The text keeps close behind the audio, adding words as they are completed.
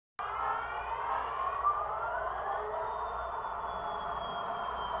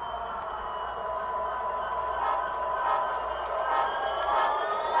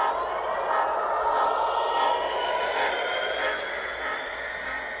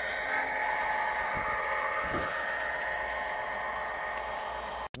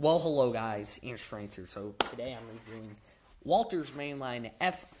Well, hello guys, Ian Strange here. So today I'm reviewing Walthers mainline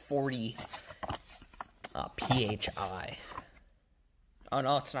f40ph. Oh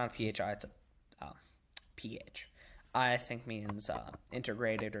no, it's not a PHI, it's a pH. I think means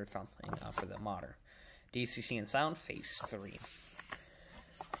integrated or something for the motor. DCC and sound, phase 3.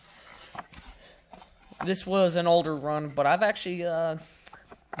 This was an older run, but I've actually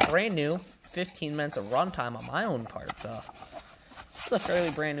brand new 15 minutes of runtime on my own parts. This is a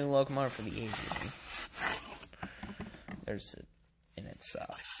fairly brand new locomotive for the 80s. There's it in its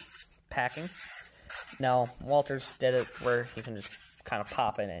packing. Now, Walthers did it where you can just kind of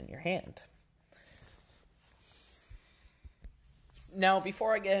pop it in your hand. Now,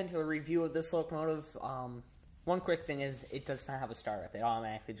 before I get into the review of this locomotive, one quick thing is it does not have a startup. It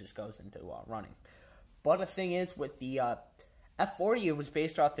automatically just goes into running. But the thing is, with the F40, it was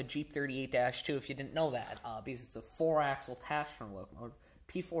based off the Jeep 38-2, if you didn't know that, because it's a 4-axle passenger locomotive.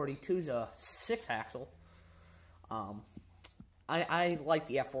 P42 is a 6-axle. I like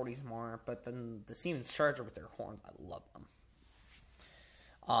the F40s more, but then the Siemens Charger with their horns, I love them.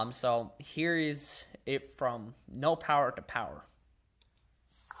 So here is it from no power to power.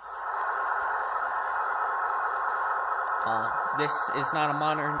 This is not a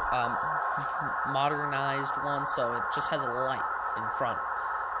modernized one, so it just has a light in front.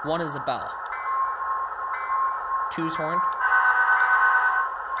 1 is a bell. 2's horn.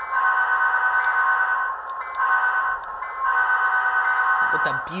 With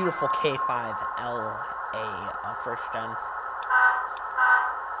a beautiful K5LA first gen.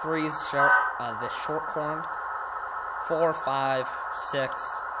 3 is the short horn. 4, 5,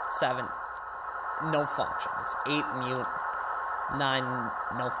 6, 7. No functions. 8 mute, 9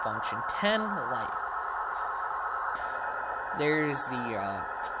 no function, 10 light. There's the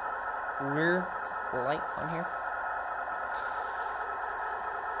rear light on here.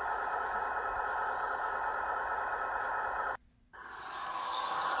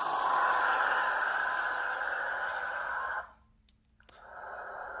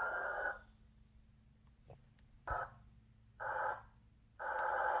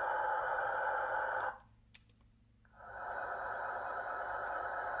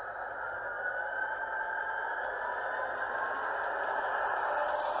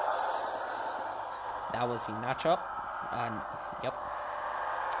 That was the notch up. Yep.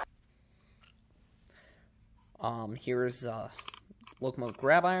 Here's locomotive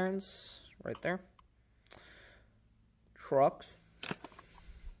grab irons right there. Trucks.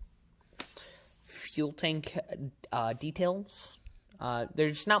 Fuel tank details.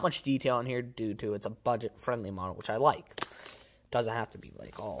 There's not much detail in here due to it's a budget-friendly model, which I like. Doesn't have to be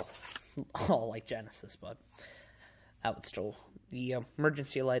like all like Genesis, but that would still. The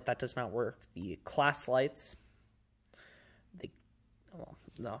emergency light, that does not work. The class lights, the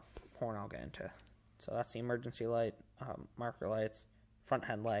horn I'll get into. So that's the emergency light, marker lights, front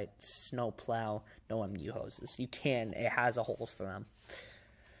headlight, snow plow, no MU hoses. It has a hole for them.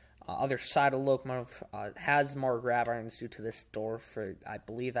 Other side of the locomotive has more grab irons due to this door for, I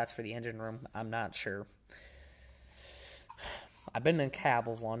believe that's for the engine room. I'm not sure. I've been in a cab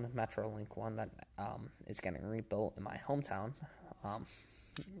of one, Metrolink one, that is getting rebuilt in my hometown.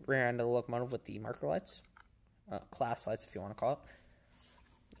 Rear end of the locomotive with the marker lights, class lights if you want to call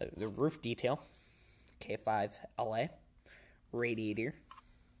it. The roof detail, K5LA, radiator,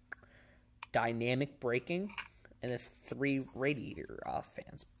 dynamic braking, and the 3 radiator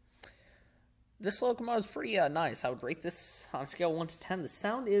fans. This locomotive is pretty nice. I would rate this on a scale of 1 to 10. The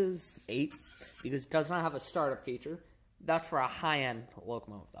sound is 8 because it does not have a startup feature. That's for a high-end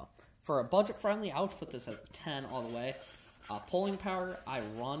locomotive, though. For a budget-friendly, I would put this as a 10 all the way. Pulling power, I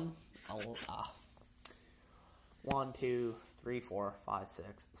run 1, 2, 3, 4, 5, 6,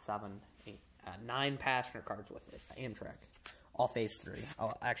 7, 8, 9 passenger cars with it. Amtrak. All phase 3.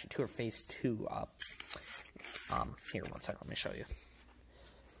 Oh, actually, 2 are phase 2. Here, 1 second, let me show you.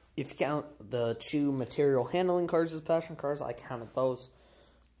 If you count the 2 material handling cars as passenger cars, I counted those.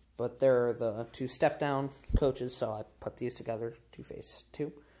 But they're the 2 step-down coaches, so I put these together to phase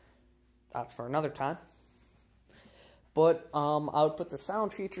 2. That's for another time. But I would put the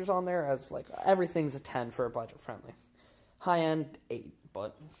sound features on there as, like, everything's a 10 for a budget-friendly. High-end, 8,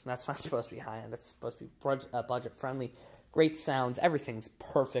 but that's not supposed to be high-end. It's supposed to be budget-friendly. Great sounds. Everything's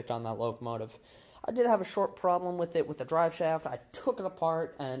perfect on that locomotive. I did have a short problem with it with the drive shaft. I took it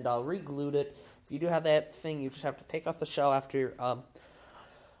apart and re-glued it. If you do have that thing, you just have to take off the shell after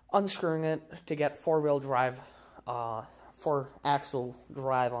unscrewing it to get 4-wheel drive, 4-axle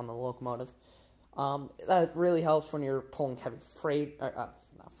drive on the locomotive. That really helps when you're pulling heavy freight, not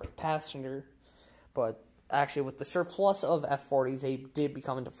freight, passenger, but actually, with the surplus of F40s, they did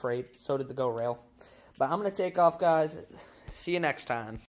become into freight. So did the Go Rail. But I'm going to take off, guys. See you next time.